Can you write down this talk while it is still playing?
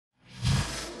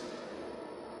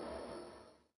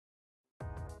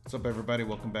What's up, everybody?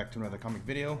 Welcome back to another comic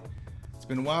video. It's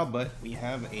been a while, but we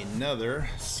have another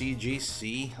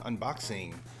CGC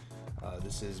unboxing.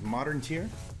 This is Modern Tier,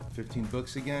 15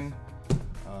 books again.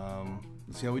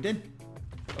 Let's see how we did.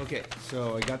 Okay,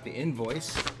 so I got the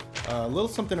invoice. A little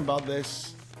something about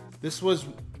this. This was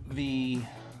the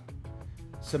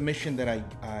submission that I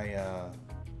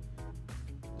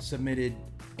submitted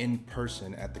in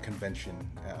person at the convention.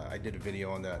 I did a video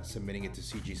on that, submitting it to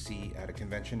CGC at a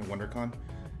convention in WonderCon,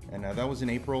 and that was in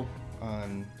April.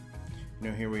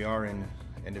 Here we are in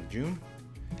end of June.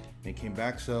 And it came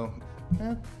back, so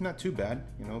not too bad.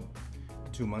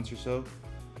 2 months or so,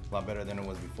 a lot better than it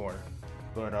was before.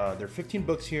 But there are 15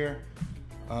 books here.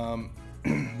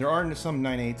 There are some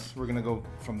 9/8. We're gonna go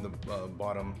from the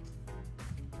bottom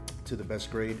to the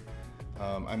best grade.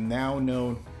 I now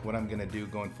know what I'm gonna do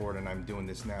going forward, and I'm doing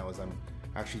this now, is I'm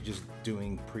actually just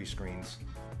doing pre-screens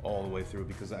all the way through,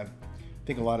 because I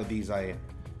think a lot of these I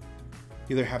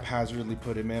either haphazardly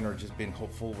put them in or just been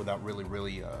hopeful without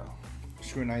really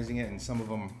scrutinizing it, and some of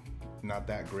them not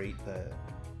that great.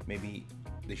 Maybe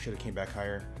they should have came back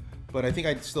higher, but I think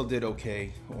I still did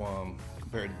okay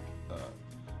compared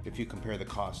if you compare the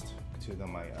cost to the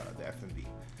FMV.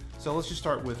 So let's just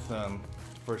start with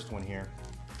first one here.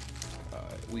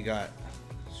 We got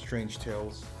Strange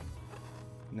Tales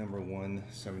number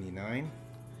 179.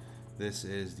 This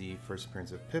is the first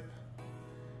appearance of Pip,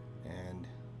 and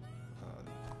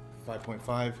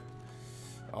 5.5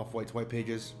 Off-White's white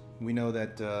pages. We know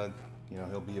that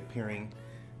he'll be appearing,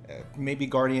 maybe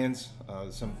Guardians,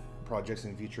 some projects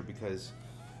in the future, because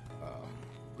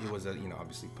he was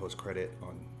obviously post-credit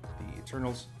on the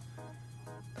Eternals.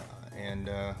 And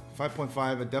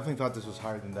 5.5, I definitely thought this was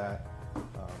higher than that.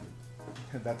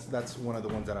 That's one of the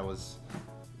ones that I was,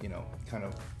 kind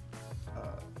of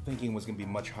thinking was going to be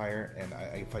much higher, and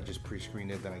if I just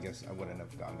pre-screened it, then I guess I wouldn't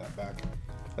have gotten that back.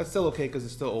 That's still okay, because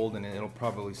it's still old, and it'll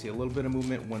probably see a little bit of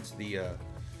movement once the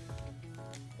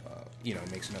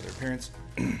makes another appearance.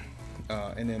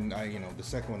 And then the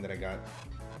second one that I got,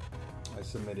 I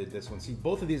submitted this one. See,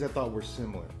 both of these I thought were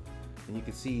similar, and you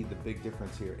can see the big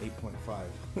difference here. 8.5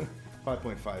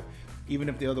 5.5. Even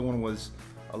if the other one was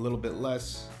a little bit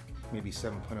less, maybe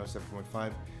 7.0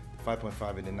 7.5,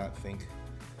 5.5 I did not think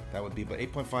that would be, but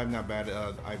 8.5 not bad.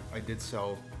 I did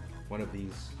sell one of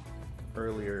these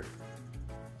earlier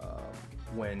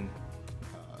when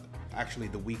actually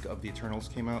the week of the Eternals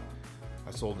came out.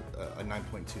 I sold a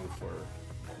 9.2 for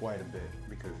quite a bit,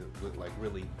 because it looked like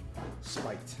really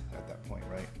spiked at that point,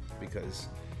 right? Because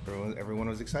everyone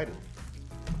was excited.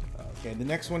 Okay, the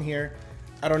next one here,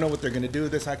 I don't know what they're gonna do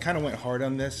with this. I kind of went hard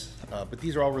on this, but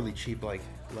these are all really cheap, like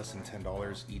less than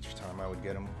 $10 each time I would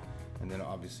get them, and then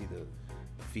obviously the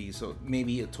fees. So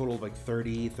maybe a total of like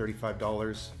 $30,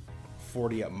 $35,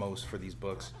 $40 at most for these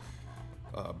books.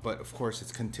 But of course,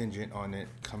 it's contingent on it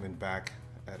coming back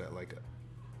at a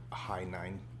high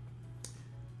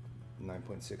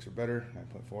 9.6 or better,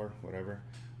 9.4, whatever.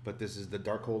 But this is the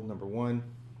Darkhold number 1.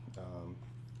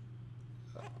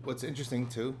 What's interesting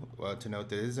too to note,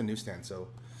 that it is a newsstand, so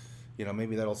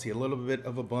maybe that'll see a little bit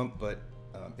of a bump. But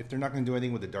if they're not going to do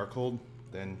anything with the Darkhold,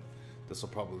 then this will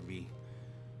probably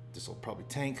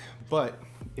tank. But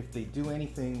if they do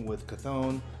anything with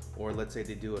Chthon, or let's say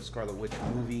they do a Scarlet Witch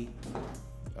movie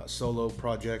solo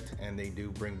project, and they do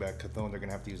bring back Chthon, they're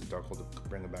gonna have to use the Darkhold to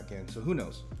bring it back in. So who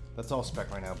knows? That's all spec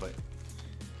right now, but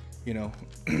I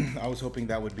was hoping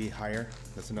that would be higher.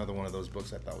 That's another one of those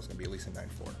books I thought was gonna be at least a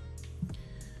 9.4.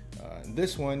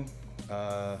 This one,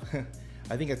 I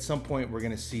think at some point we're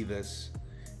gonna see this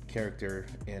character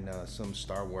in some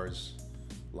Star Wars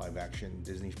live action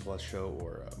Disney Plus show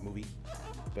or movie.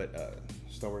 But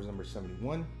Star Wars number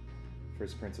 71,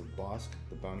 first appearance of Bosk,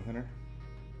 the bounty hunter.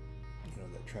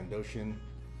 That Trandoshan,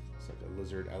 it's like a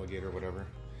lizard, alligator, whatever.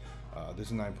 This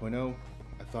is a 9.0.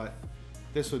 I thought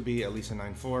this would be at least a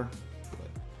 9.4, but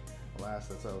alas,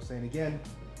 that's what I was saying again.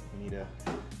 I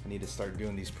need to start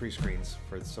doing these pre-screens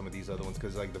for some of these other ones,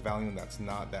 because like the volume, that's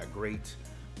not that great.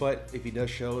 But if he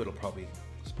does show, it'll probably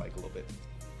spike a little bit.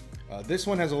 This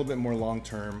one has a little bit more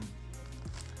long-term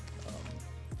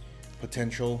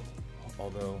potential,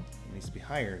 although it needs to be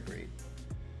higher grade.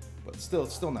 But still,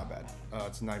 it's still not bad.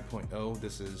 It's 9.0.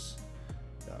 This is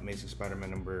Amazing Spider-Man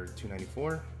number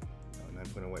 294,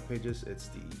 9.0 white pages. It's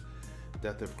the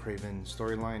Death of Kraven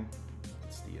storyline.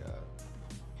 It's the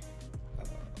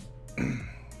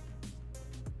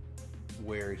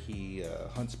where he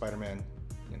hunts Spider-Man,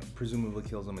 presumably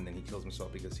kills him, and then he kills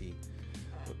himself because he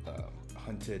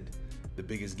hunted the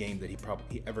biggest game that he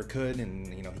ever could,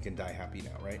 and he can die happy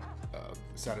now, right?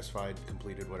 Satisfied,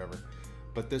 completed, whatever.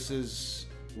 But this is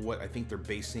what I think they're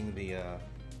basing the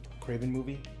Kraven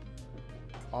movie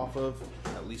off of,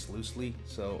 at least loosely.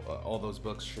 So all those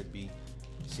books should be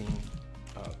seeing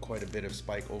quite a bit of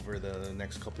spike over the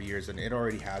next couple years, and it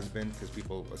already has been, because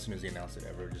people, as soon as they announced it,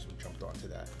 everyone just jumped onto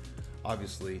that.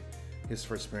 Obviously, his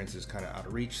first appearance is kind of out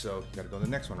of reach, so you got to go to the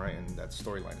next one, right? And that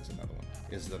storyline is another one,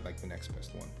 is like the next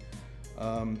best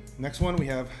one. Next one, we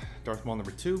have Darth Maul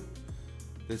 #2.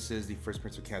 This is the first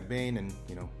appearance of Cad Bane, and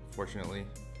fortunately,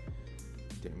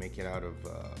 didn't make it out of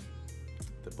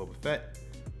the Boba Fett,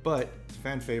 but it's a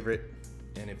fan favorite.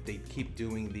 And if they keep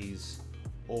doing these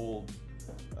old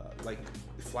like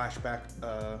flashback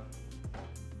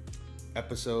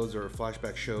episodes or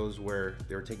flashback shows where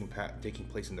they're taking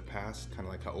place in the past, kind of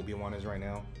like how Obi-Wan is right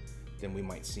now, then we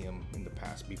might see him in the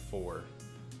past before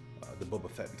the Boba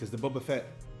Fett, because the Boba Fett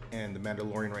and the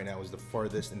Mandalorian right now is the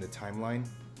farthest in the timeline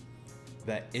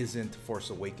that isn't Force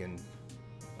Awakens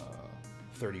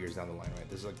 30 years down the line, right?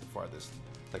 This is like the farthest,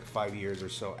 like 5 years or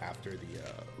so after the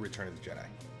Return of the Jedi.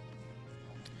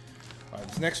 All right,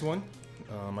 this next one,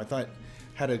 I thought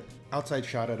had an outside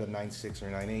shot at a 9.6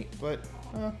 or 9.8, but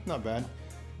not bad.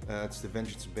 It's The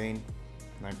Vengeance of Bane,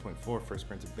 9.4, first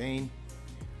print of Bane.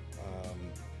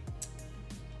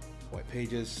 White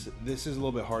pages. This is a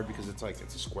little bit hard because it's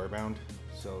a square bound,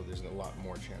 so there's a lot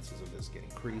more chances of this getting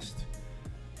creased.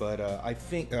 But I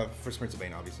think first print of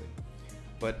Bane, obviously.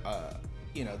 But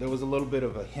there was a little bit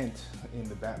of a hint in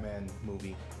the Batman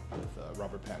movie with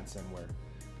Robert Pattinson, where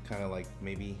kind of like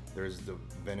maybe there's the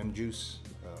venom juice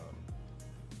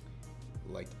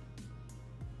like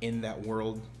in that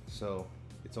world, so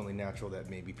it's only natural that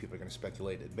maybe people are going to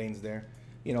speculate that Bane's there.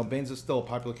 Bane's is still a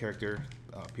popular character.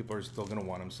 People are still going to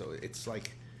want him, so it's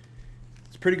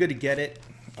pretty good to get it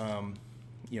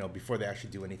before they actually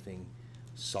do anything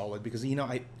solid, because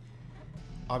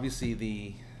obviously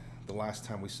the last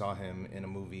time we saw him in a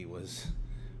movie was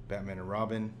Batman and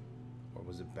Robin, or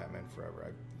was it Batman Forever?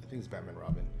 I think it's Batman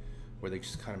Robin, where they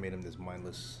just kind of made him this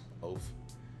mindless oaf,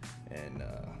 and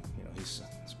he's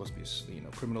supposed to be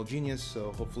a criminal genius.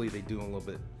 So hopefully they do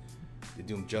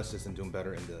him justice and do him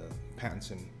better in the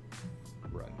Pattinson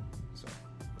run. So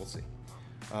we'll see.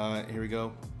 Here we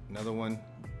go, another one,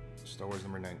 Star Wars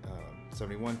number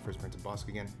 71, first print of Bosk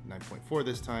again, 9.4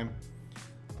 this time.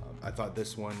 I thought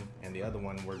this one and the other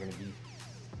one were going to be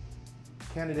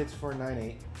candidates for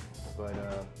 9.8, but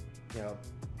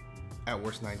at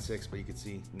worst 9.6, but you could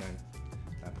see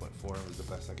 9.4 was the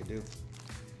best I could do.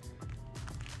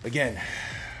 Again,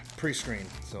 pre-screen,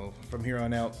 so from here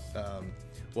on out,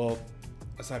 well,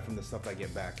 aside from the stuff I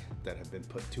get back that have been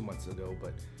put 2 months ago,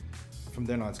 but from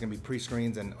then on it's going to be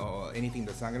pre-screens, and anything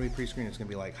that's not going to be pre-screen, it's going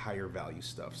to be like higher value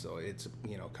stuff, so it's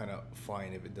kind of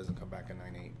fine if it doesn't come back at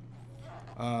 9.8.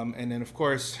 And then of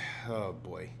course, oh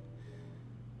boy,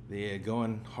 they're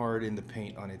going hard in the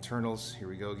paint on Eternals. Here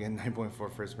we go again,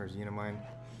 9.4 first person Unimind.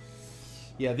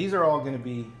 Yeah, these are all going to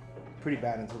be pretty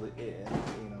bad until if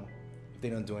they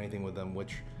don't do anything with them,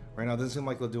 which right now doesn't seem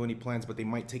like they'll do any plans, but they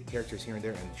might take characters here and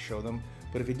there and show them.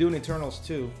 But if they do an Eternals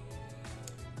too,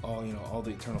 all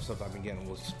the Eternal stuff I've been getting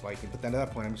will spike it. But then at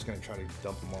that point, I'm just going to try to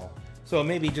dump them all. So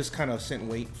maybe just kind of sit and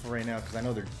wait for right now, because I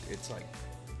know it's like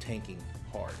tanking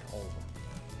hard, all of them.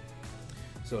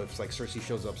 So if like Cersei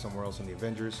shows up somewhere else in the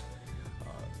Avengers,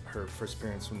 her first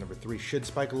appearance from number 3 should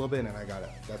spike a little bit, and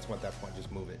that's what, at that point,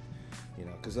 just move it.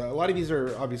 Because a lot of these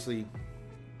are obviously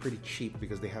pretty cheap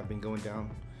because they have been going down.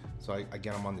 So I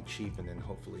get them on the cheap, and then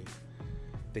hopefully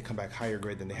they come back higher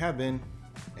grade than they have been,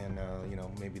 and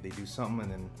maybe they do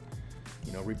something and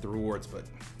then reap the rewards, but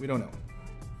we don't know.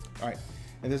 All right,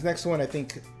 and this next one I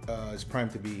think is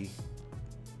primed to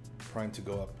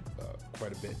go up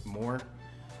quite a bit more.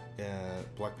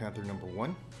 Black Panther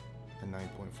 #1 and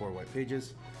 9.4 white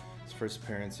pages. It's first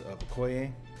appearance of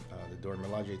Okoye, the Dora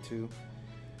Milaje 2,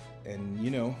 and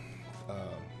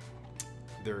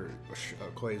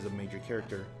Okoye is a major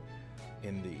character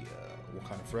in the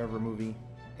Wakanda Forever movie,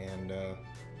 and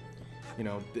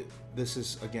this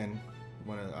is again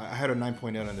I had a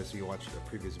 9.0 on this if you watched the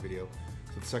previous video.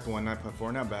 So the second one,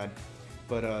 9.4, not bad,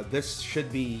 but this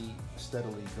should be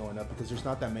steadily going up because there's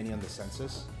not that many on the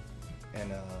census.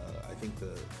 And I think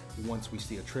once we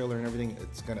see a trailer and everything,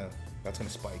 that's gonna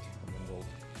spike, and then we'll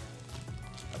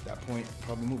at that point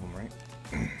probably move them, right?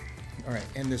 All right,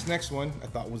 and this next one I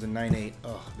thought was a 9.8.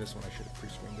 Oh, this one I should have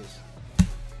pre-screened this.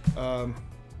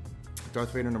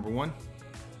 Darth Vader #1.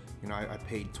 I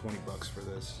paid $20 for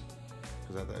this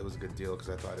because I thought it was a good deal, because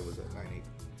I thought it was a 9.8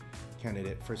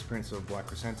 candidate. First appearance of Black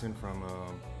Chrysanthemum from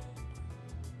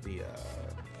the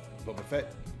Boba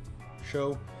Fett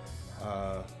show.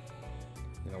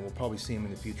 We'll probably see him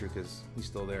in the future because he's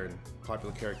still there and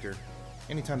popular character.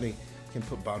 Anytime they can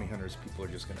put bounty hunters, people are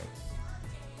just gonna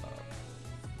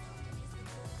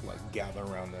like gather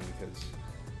around them because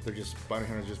they're just, bounty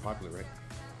hunters just popular, right?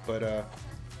 But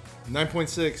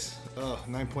 9.6,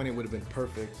 9.8 would have been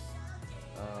perfect.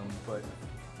 But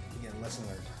again, lesson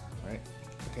learned, right?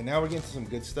 Okay, now we're getting to some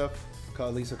good stuff. Caught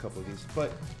at least a couple of these,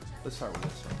 but let's start with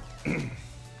this one.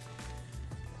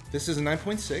 This is a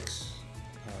 9.6.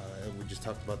 We just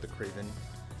talked about the Craven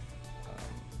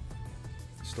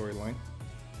storyline.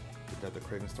 We got the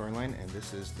Craven storyline, and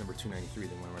this is number 293,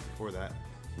 the one right before that.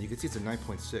 And you can see it's a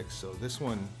 9.6, so this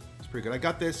one is pretty good. I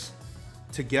got this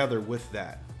together with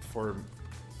that for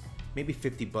maybe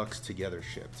 50 bucks together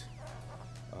shipped.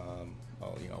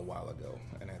 A while ago,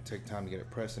 and I took time to get it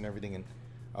pressed and everything, and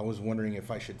I was wondering if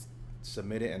I should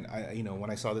submit it. And when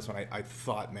I saw this one, I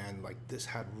thought, man, like this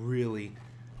had really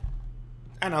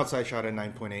an outside shot at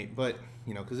 9.8, but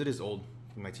because it is old,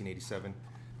 from 1987.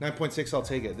 9.6, I'll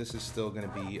take it. This is still going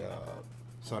to be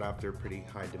sought after, pretty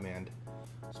high demand,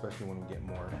 especially when we get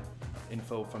more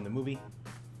info from the movie.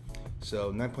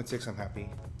 So 9.6, I'm happy.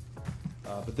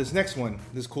 But this next one,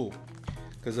 this is cool,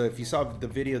 because if you saw the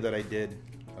video that I did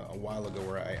a while ago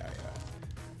where I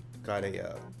got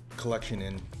a collection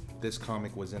in, this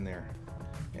comic was in there,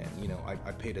 and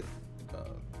I paid it.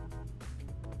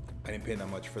 I didn't pay that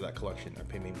much for that collection. I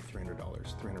paid maybe $300,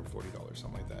 $340,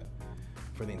 something like that,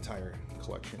 for the entire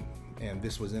collection. And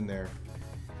this was in there.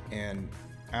 And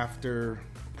after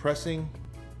pressing,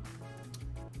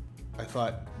 I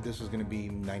thought this was going to be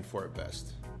 9.4 at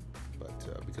best,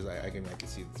 but because I can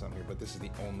see it's on here. But this is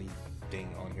the only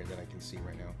thing on here that I can see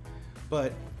right now.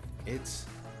 But it's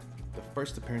the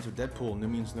first appearance of Deadpool, New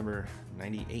Mutants number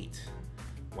 98.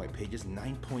 White Pages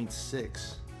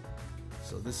 9.6.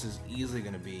 So this is easily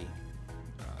going to be,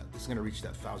 this is going to reach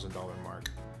that $1,000 mark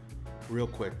real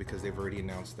quick, because they've already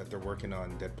announced that they're working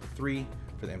on Deadpool 3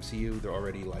 for the MCU. They're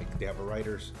already they have a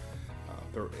writers.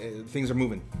 Things are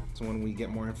moving. So when we get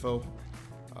more info,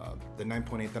 the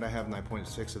 9.8 that I have,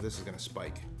 9.6, so this is going to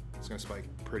spike. It's going to spike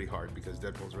pretty hard because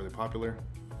Deadpool is really popular.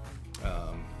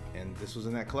 And this was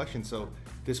in that collection, so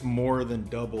this more than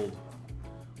doubled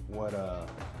what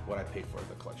I paid for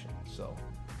the collection. So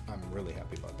I'm really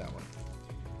happy about that one.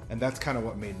 And that's kind of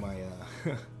what made my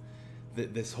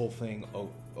this whole thing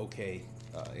okay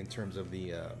in terms of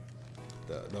the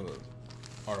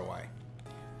ROI.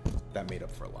 That made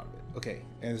up for a lot of it. Okay,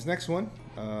 and this next one,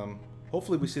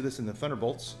 hopefully we see this in the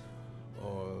Thunderbolts,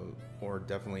 or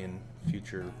definitely in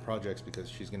future projects, because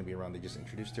she's going to be around. They just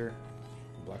introduced her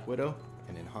in Black Widow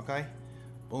and in Hawkeye.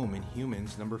 Boom,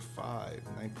 Inhumans number 5,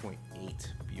 9.8,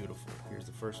 beautiful. Here's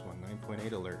the first one,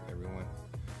 9.8 alert, everyone.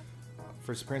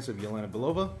 First appearance of Yelena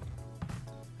Belova,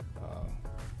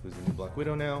 who's the new Black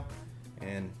Widow now,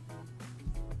 and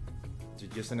they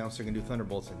just announced they're gonna do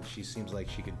Thunderbolts, and she seems like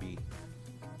she could be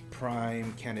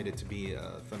prime candidate to be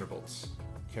a Thunderbolts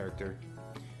character.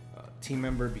 Team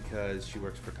member, because she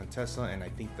works for Contessa, and I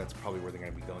think that's probably where they're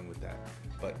gonna be going with that.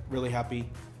 But really happy.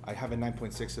 I have a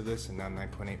 9.6 of this, and now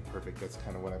 9.8, perfect. That's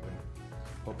kind of what I've been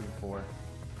hoping for.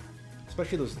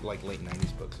 Especially those like late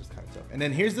 90s books is kind of tough. And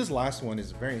then here's this last one,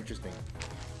 is very interesting.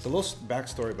 It's a little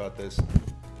backstory about this.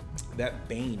 That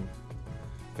Bane,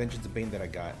 Vengeance of Bane that I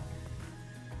got,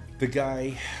 the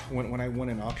guy, when I won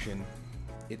an auction,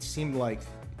 it seemed like,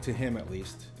 to him at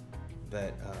least,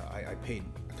 that I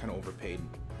kind of overpaid,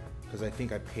 because I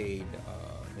think I paid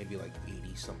maybe like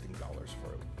 $80 something for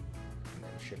it, and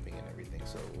then shipping and everything,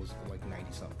 so it was like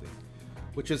 90 something,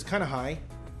 which is kind of high.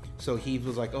 So he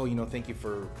was like, oh, thank you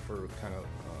for kind of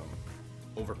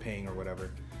overpaying or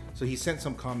whatever. So he sent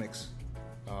some comics,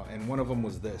 and one of them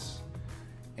was this.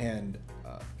 And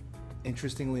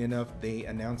interestingly enough, they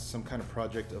announced some kind of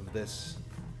project of this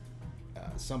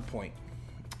at some point.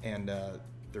 And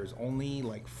there's only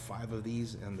like 5 of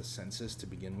these in the census to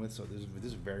begin with, so this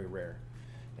is very rare.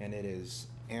 And it is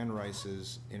Anne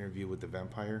Rice's Interview with the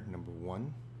Vampire, number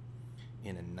 1,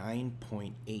 in a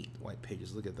 9.8 White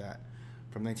Pages. Look at that.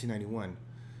 From 1991.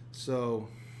 So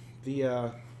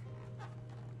the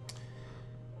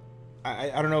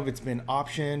I don't know if it's been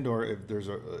optioned or if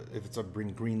it's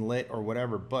been green lit or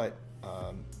whatever, but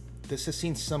this has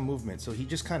seen some movement. So he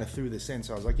just kind of threw this in.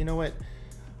 So I was like, you know what?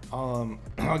 I'll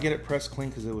get it pressed clean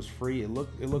because it was free. It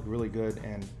looked really good,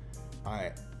 and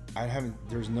I haven't.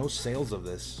 There's no sales of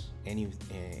this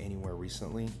anywhere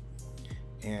recently.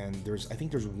 And I think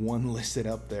there's one listed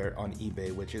up there on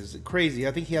eBay, which is crazy.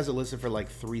 I think he has it listed for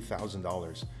like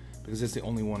 $3,000 because it's the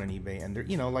only one on eBay. And there,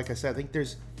 like I said, I think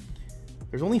there's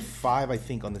only 5, I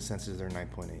think, on the census that are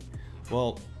 9.8.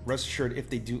 Well, rest assured,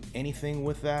 if they do anything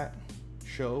with that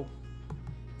show,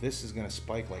 this is gonna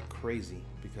spike like crazy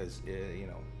because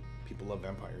people love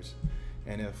vampires.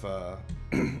 And if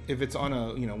if it's on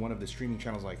one of the streaming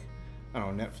channels like I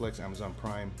don't know, Netflix, Amazon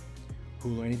Prime,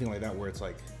 Hulu, anything like that, where it's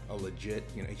like a legit,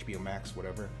 you know, HBO Max,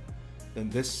 whatever, then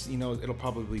this, you know, it'll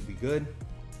probably be good,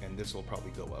 and this will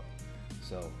probably go up.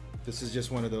 So this is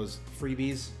just one of those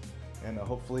freebies, and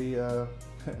hopefully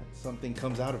something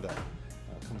comes out of that,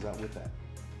 comes out with that,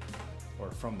 or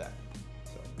from that.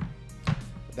 So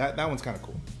that one's kind of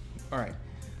cool. All right,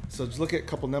 so just look at a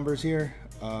couple numbers here.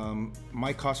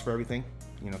 My cost for everything,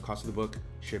 you know, cost of the book,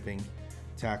 shipping,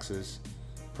 taxes,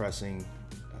 pressing,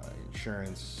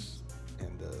 insurance,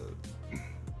 and the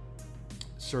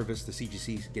service, the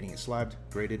CGC, getting it slabbed,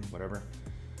 graded, whatever,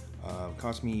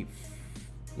 cost me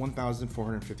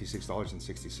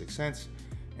 $1,456.66,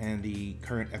 and the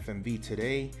current FMV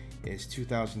today is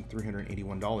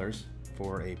 $2,381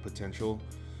 for a potential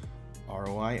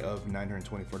ROI of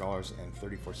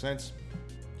 $924.34.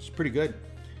 It's pretty good,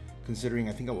 considering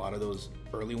I think a lot of those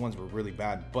early ones were really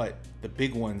bad, but the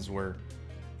big ones were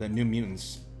the New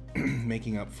Mutants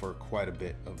making up for quite a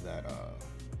bit of that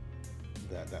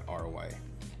that ROI,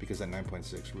 because that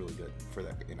 9.6 really good for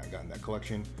that, and I got in that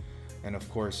collection. And of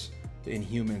course the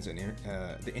Inhumans, and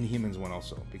the Inhumans one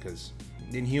also, because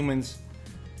the Inhumans,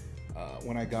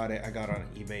 when I got it, I got it on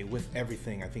eBay with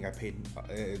everything. I think I paid,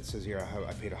 it says here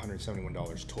I paid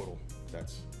 $171 total.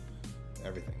 That's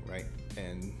everything, right?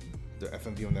 And the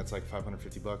FMV one, that's like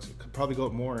 $550. It could probably go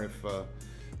up more if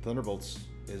Thunderbolts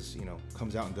is, you know,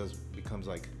 comes out and becomes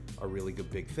like a really good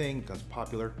big thing, becomes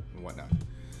popular and whatnot.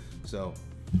 So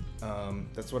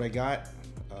that's what I got.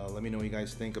 Let me know what you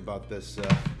guys think about this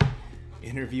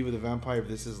interview with the vampire, if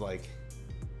this is like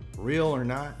real or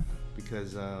not,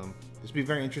 because this would be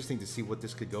very interesting to see what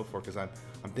this could go for, because I'm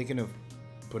thinking of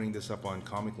putting this up on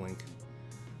Comic Link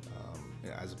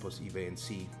as opposed to eBay, and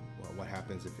see what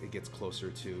happens if it gets closer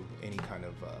to any kind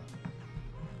of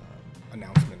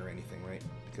announcement or anything, right?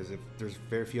 Because if there's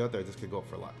very few out there, this could go up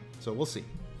for a lot. So we'll see.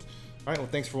 All right, well,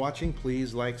 thanks for watching.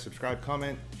 Please like, subscribe,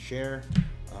 comment, share.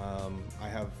 I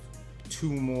have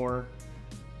 2 more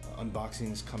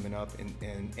unboxings coming up,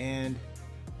 and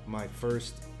my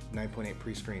first 9.8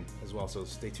 pre-screen as well, so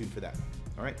stay tuned for that.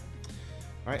 All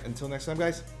right, until next time,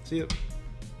 guys, see you.